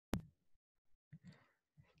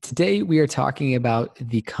Today, we are talking about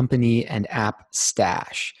the company and app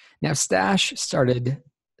Stash. Now, Stash started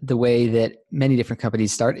the way that many different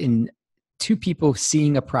companies start in two people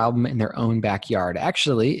seeing a problem in their own backyard.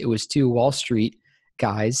 Actually, it was two Wall Street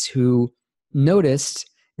guys who noticed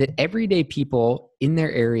that everyday people in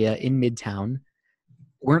their area in Midtown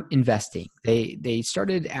weren't investing. They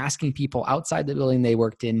started asking people outside the building they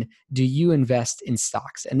worked in, "Do you invest in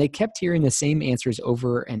stocks?" And they kept hearing the same answers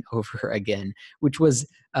over and over again, which was,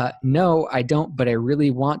 "No, I don't, but I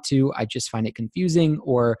really want to. I just find it confusing,"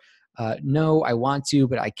 or "No, I want to,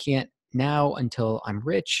 but I can't now until I'm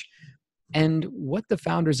rich." And what the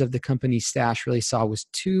founders of the company Stash really saw was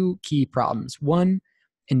two key problems. One,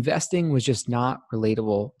 investing was just not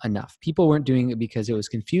relatable enough. People weren't doing it because it was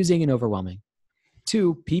confusing and overwhelming.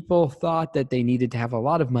 Two, people thought that they needed to have a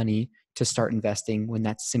lot of money to start investing when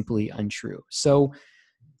that's simply untrue. So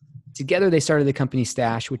together they started the company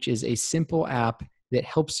Stash, which is a simple app that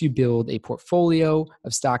helps you build a portfolio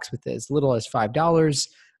of stocks with as little as $5.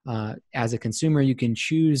 As a consumer, you can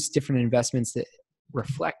choose different investments that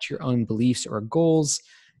reflect your own beliefs or goals.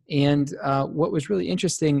 And what was really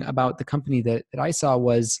interesting about the company that I saw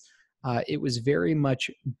was it was very much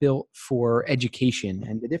built for education.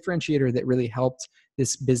 And the differentiator that really helped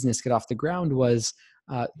this business get off the ground was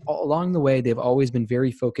along the way, they've always been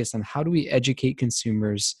very focused on how do we educate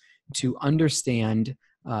consumers to understand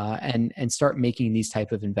and start making these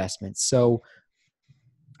type of investments. So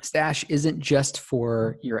Stash isn't just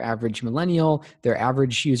for your average millennial. Their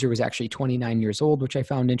average user was actually 29 years old, which I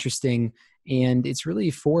found interesting. And it's really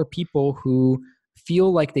for people who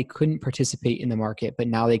feel like they couldn't participate in the market, but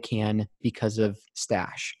now they can because of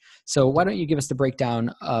Stash. So why don't you give us the breakdown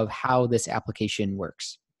of how this application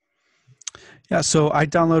works? Yeah, so I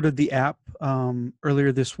downloaded the app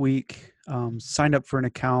earlier this week, signed up for an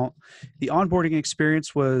account. The onboarding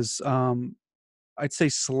experience was, I'd say,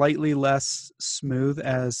 slightly less smooth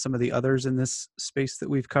as some of the others in this space that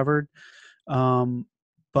we've covered.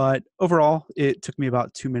 But overall, it took me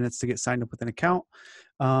about 2 minutes to get signed up with an account.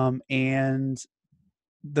 And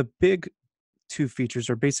the big two features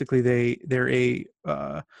are basically they're a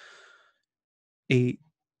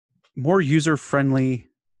more user friendly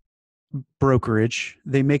brokerage.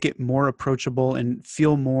 They make it more approachable and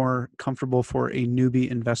feel more comfortable for a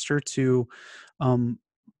newbie investor to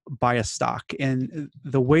buy a stock. And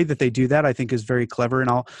the way that they do that, I think, is very clever. And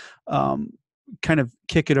I'll kind of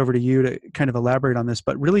kick it over to you to kind of elaborate on this.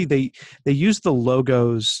 But really, they use the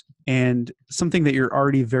logos and something that you're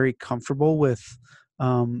already very comfortable with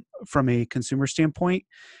from a consumer standpoint,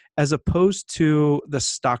 as opposed to the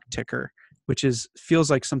stock ticker, which feels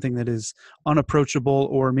like something that is unapproachable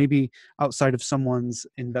or maybe outside of someone's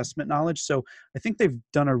investment knowledge. So I think they've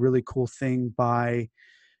done a really cool thing by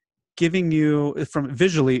giving you from a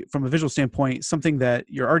visual standpoint, something that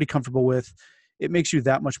you're already comfortable with. It makes you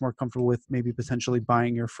that much more comfortable with maybe potentially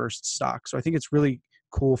buying your first stock. So I think it's really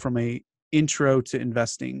cool from a intro to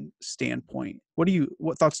investing standpoint.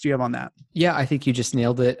 What thoughts do you have on that? Yeah, I think you just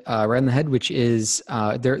nailed it right on the head, which is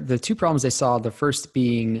the two problems I saw. The first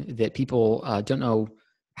being that people don't know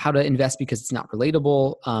how to invest because it's not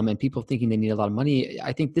relatable, and people thinking they need a lot of money.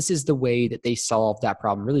 I think this is the way that they solved that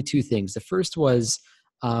problem. Really, two things. The first was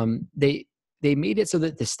they made it so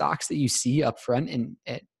that the stocks that you see up front and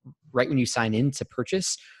right when you sign in to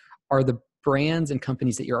purchase are the brands and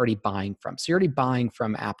companies that you're already buying from. So you're already buying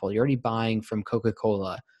from Apple. You're already buying from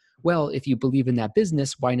Coca-Cola. Well, if you believe in that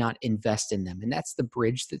business, why not invest in them? And that's the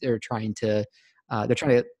bridge that they're trying to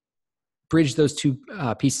bridge those two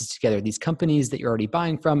pieces together. These companies that you're already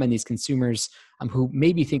buying from and these consumers who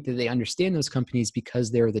maybe think that they understand those companies because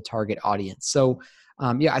they're the target audience. So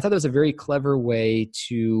yeah, I thought that was a very clever way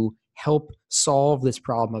to help solve this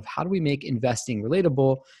problem of how do we make investing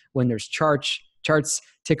relatable when there's charts,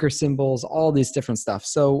 ticker symbols, all these different stuff.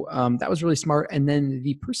 So that was really smart. And then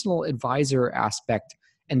the personal advisor aspect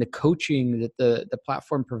and the coaching that the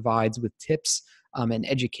platform provides with tips and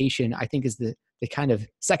education, I think is the kind of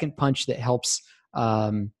second punch that helps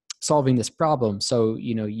solving this problem. So,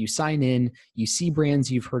 you sign in, you see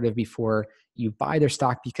brands you've heard of before, you buy their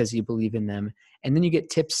stock because you believe in them, and then you get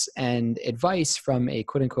tips and advice from a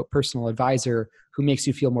quote unquote personal advisor who makes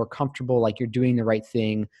you feel more comfortable, like you're doing the right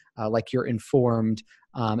thing, like you're informed.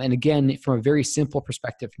 And again, from a very simple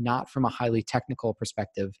perspective, not from a highly technical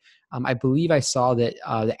perspective. I believe I saw that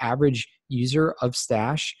the average user of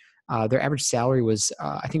Stash, their average salary was,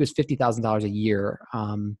 I think it was $50,000 a year.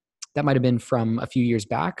 That might have been from a few years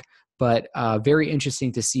back, but very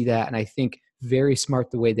interesting to see that. And I think very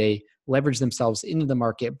smart the way they leverage themselves into the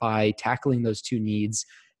market by tackling those two needs.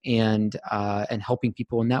 and helping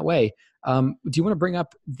people in that way. Do you want to bring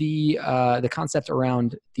up the concept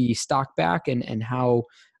around the stock back and how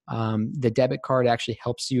the debit card actually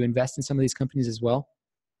helps you invest in some of these companies as well?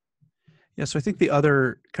 Yeah, so I think the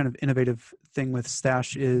other kind of innovative thing with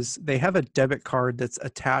Stash is they have a debit card that's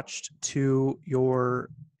attached to your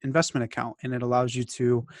investment account, and it allows you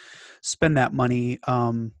to spend that money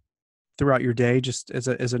throughout your day just as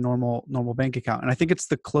a normal bank account. And I think it's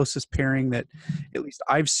the closest pairing that at least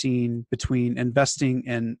I've seen between investing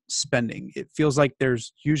and spending. It feels like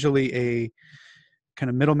there's usually a kind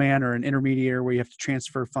of middleman or an intermediary where you have to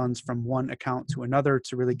transfer funds from one account to another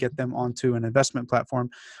to really get them onto an investment platform.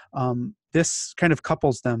 This kind of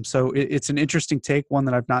couples them. So it's an interesting take, one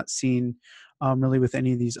that I've not seen really with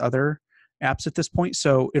any of these other apps at this point.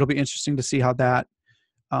 So it'll be interesting to see how that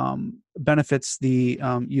benefits the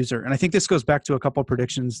user. And I think this goes back to a couple of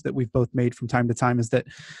predictions that we've both made from time to time, is that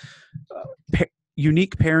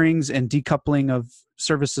unique pairings and decoupling of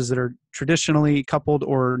services that are traditionally coupled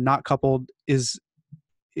or not coupled is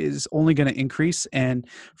only going to increase. And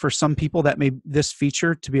for some people, this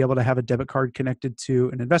feature to be able to have a debit card connected to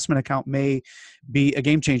an investment account may be a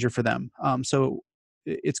game changer for them. So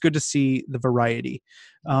it's good to see the variety.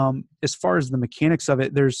 As far as the mechanics of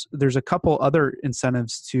it, there's a couple other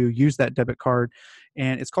incentives to use that debit card,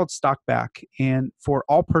 and it's called Stockback. And for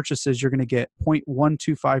all purchases, you're going to get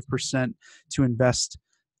 0.125% to invest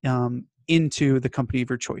into the company of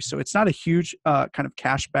your choice. So it's not a huge kind of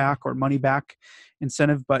cash back or money back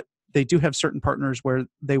incentive, but they do have certain partners where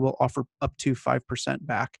they will offer up to 5%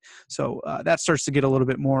 back. So that starts to get a little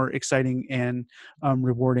bit more exciting and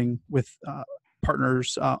rewarding with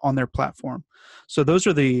partners on their platform. So those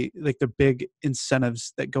are the big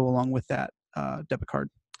incentives that go along with that debit card.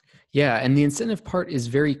 Yeah, and the incentive part is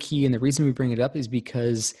very key. And the reason we bring it up is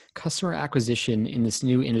because customer acquisition in this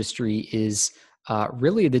new industry is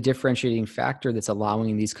really the differentiating factor that's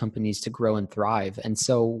allowing these companies to grow and thrive. And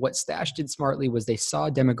so what Stash did smartly was they saw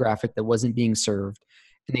a demographic that wasn't being served,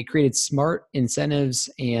 and they created smart incentives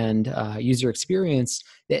and user experience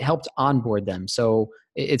that helped onboard them. So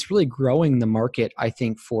it's really growing the market, I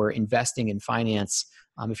think, for investing in finance.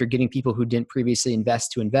 If you're getting people who didn't previously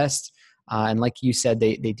invest to invest, and like you said,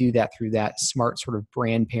 they do that through that smart sort of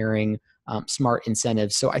brand pairing, smart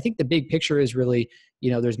incentives. So I think the big picture is really,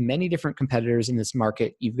 there's many different competitors in this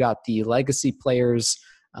market. You've got the legacy players,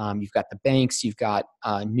 you've got the banks, you've got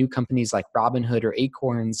new companies like Robinhood or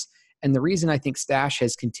Acorns. And the reason I think Stash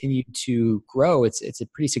has continued to grow, it's a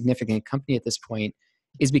pretty significant company at this point,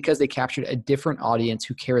 is because they captured a different audience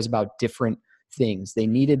who cares about different things. They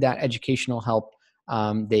needed that educational help.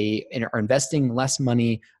 They are investing less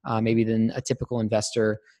money maybe than a typical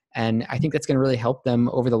investor. And I think that's going to really help them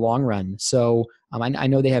over the long run. So I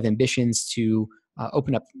know they have ambitions to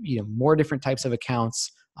open up more different types of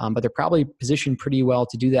accounts, but they're probably positioned pretty well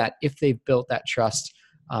to do that if they've built that trust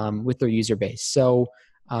with their user base. So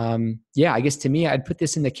yeah, I guess to me, I'd put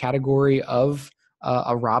this in the category of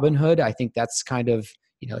a Robinhood. I think that's kind of,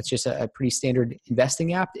 it's just a pretty standard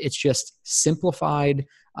investing app. It's just simplified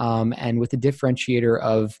and with the differentiator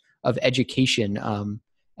of education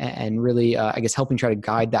and really, I guess, helping try to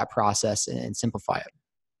guide that process and simplify it.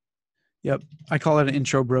 Yep. I call it an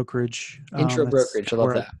intro brokerage. Intro brokerage. I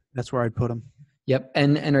love that. That's where I'd put them. Yep.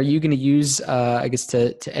 And are you going to use, I guess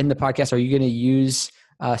to end the podcast, are you going to use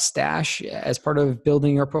Stash as part of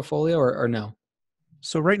building your portfolio or no?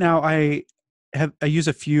 So right now I use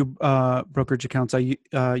a few brokerage accounts. I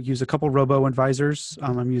use a couple robo advisors.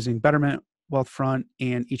 I'm using Betterment, Wealthfront,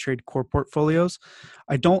 and E-Trade Core Portfolios.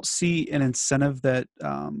 I don't see an incentive that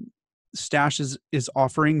Stash is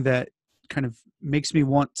offering that kind of makes me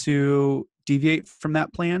want to deviate from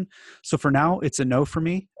that plan. So for now, it's a no for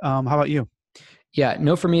me. How about you? Yeah,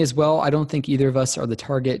 no for me as well. I don't think either of us are the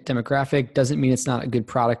target demographic. Doesn't mean it's not a good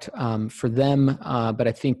product for them, but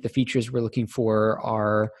I think the features we're looking for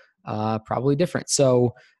are probably different.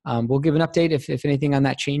 So we'll give an update if anything on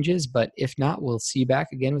that changes, but if not, we'll see you back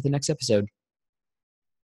again with the next episode.